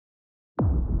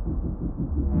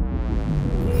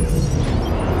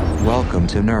Welcome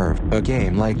to Nerve, a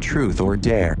game like Truth or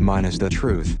Dare minus the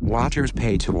truth. Watchers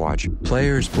pay to watch,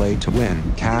 players play to win,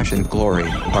 cash and glory.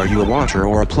 Are you a watcher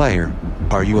or a player?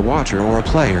 Are you a watcher or a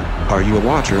player? Are you a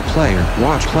watcher, player,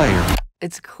 watch player?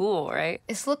 It's cool, right?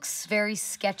 This looks very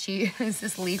sketchy. Is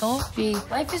this legal? Vee,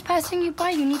 life is passing you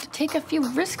by. You need to take a few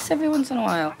risks every once in a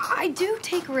while. I do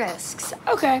take risks.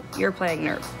 Okay, you're playing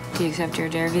Nerve. Do you accept your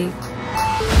dare, Vee?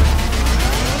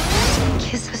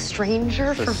 Kiss a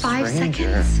stranger for 5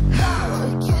 stranger? seconds?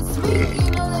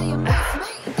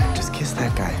 Just kiss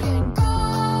that guy.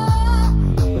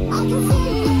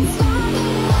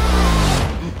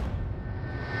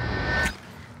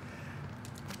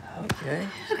 Okay.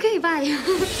 Okay, bye.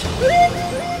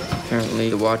 Apparently,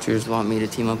 the Watchers want me to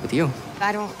team up with you.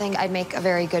 I don't think I'd make a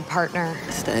very good partner.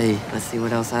 Stay. Let's see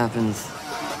what else happens.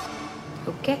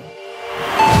 Okay.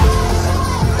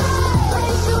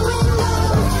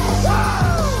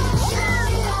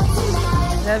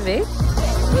 Is that Vee?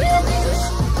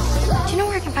 Do you know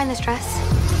where I can find this dress?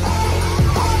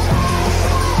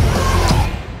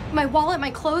 My wallet,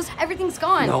 my clothes, everything's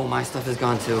gone. No, my stuff is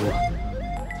gone too.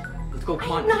 Let's go,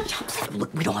 come on. Not jumpsuit.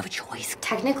 Look, we don't have a choice.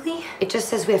 Technically, it just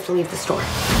says we have to leave the store.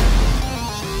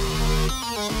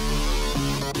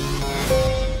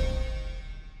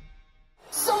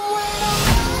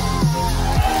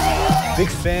 Big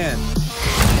fan.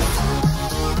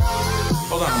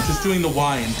 Hold on, I'm just doing the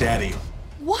Y in Daddy.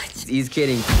 What? He's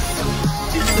kidding.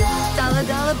 Dollar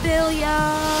dollar bill,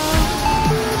 y'all.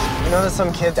 You know that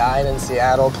some kid died in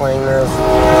Seattle playing Nerve?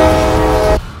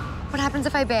 What happens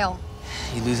if I bail?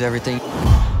 You lose everything.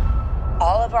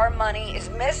 All of our money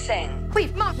is missing.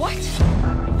 Wait, Mom, what?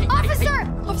 Officer!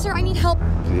 Officer, I need help.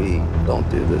 Vee, don't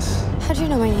do this. How'd you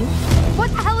know my name? What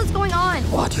the hell is going on?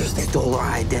 Watchers, they stole our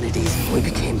identities. We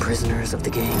became prisoners of the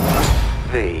game.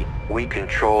 Vee, we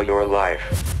control your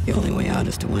life. The only way out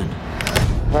is to win.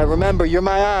 All right, remember, you're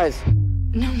my eyes.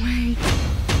 No way.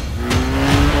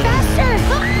 Faster!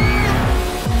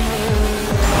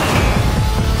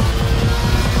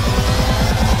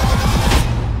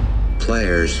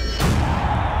 Players,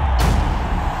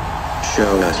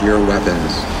 show us your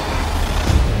weapons.